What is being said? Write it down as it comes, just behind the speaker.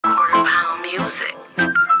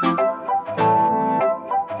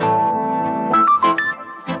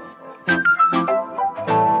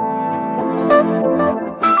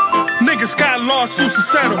lawsuits and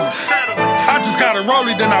settlements. I just got a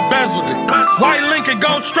rollie, then I bezeled it. White Lincoln,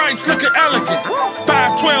 gold stripes, looking elegant.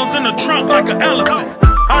 512s in the trunk like an elephant.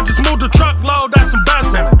 I just moved a truckload, that's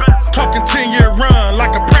embezzlement. Talking 10-year run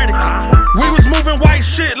like a predicate. We was moving white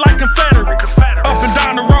shit like Confederates. Up and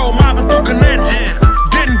down the road, mobbing through Connecticut.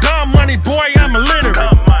 Getting dumb money, boy, I'm illiterate.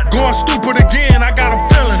 Going stupid again, I got 'em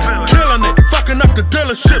feeling it. Killing it, fucking up the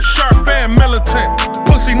dealership, sharp and militant.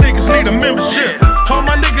 Pussy niggas need a membership. Told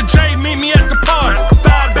my nigga Jay, meet me at the party.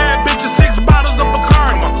 5 bad bitches, 6 bottles of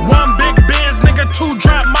Bacardi. 1 big Benz, nigga, 2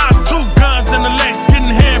 drop mine, 2 guns in the legs,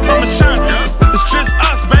 getting head from a shotgun. It's just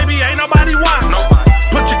us, baby, ain't nobody watch.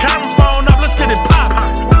 Put your camera phone up, let's get it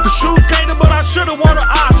poppin'. The shoes gated, but I should've worn an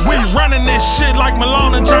ox. We running this shit like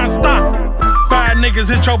Malone and John Stockton. 5 niggas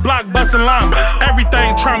hit your block bustin' llamas.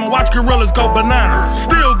 Everything trauma, watch gorillas go bananas.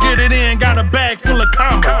 Still get it in, got a bag full of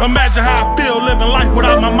commas. Imagine how I feel living life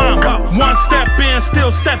without my mama. 1 step in,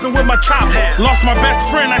 still stepping with my chopper. Lost my best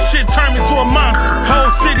friend, that shit turned me to a monster.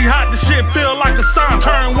 Whole city hot, the shit feel like a sauna.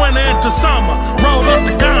 Turn winter into summer, roll up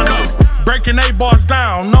the ganja. Breaking 8 bars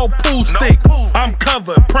down, no pool stick. I'm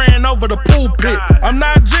covered, praying over the pool pit. I'm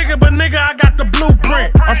not jigging, but nigga, I got the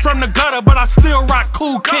blueprint. I'm from the gutter, but I still rock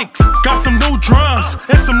cool kicks. Got some new drums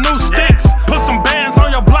and some new sticks. Put some bands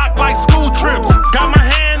on your block like school trips. Got my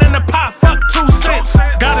hand in the pot, fuck 2 cents.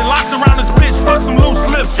 Got it locked around this bitch, fuck some loose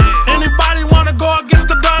lips. Anybody wanna go against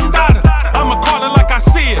the Dundada? I'ma call it like I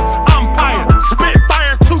see it, umpire. Spit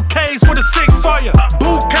fire, 2 Ks with a 6 for ya.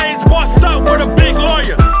 Bouquets bossed up with a big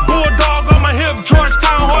lawyer. Bulldog on my hip,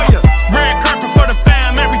 Georgetown Hoya. Red carpet for the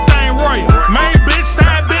fam, everything royal. Main bitch,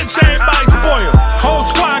 side bitch, everybody spoiled. Whole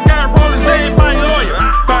squad got rollers, everybody loyal.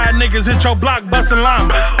 5 niggas hit your block bustin'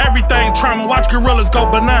 llamas. Everything trauma, watch gorillas go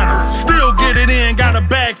bananas. Still get it in, got a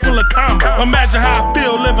bag full of commas. Imagine how I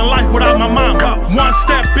feel living life without my mama. 1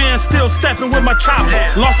 step in, still stepping with my chopper.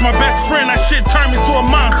 Lost my best friend, that shit turned me to a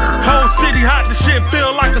monster. Whole city hot, the shit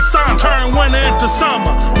feel like a sauna. Turn winter into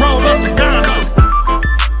summer,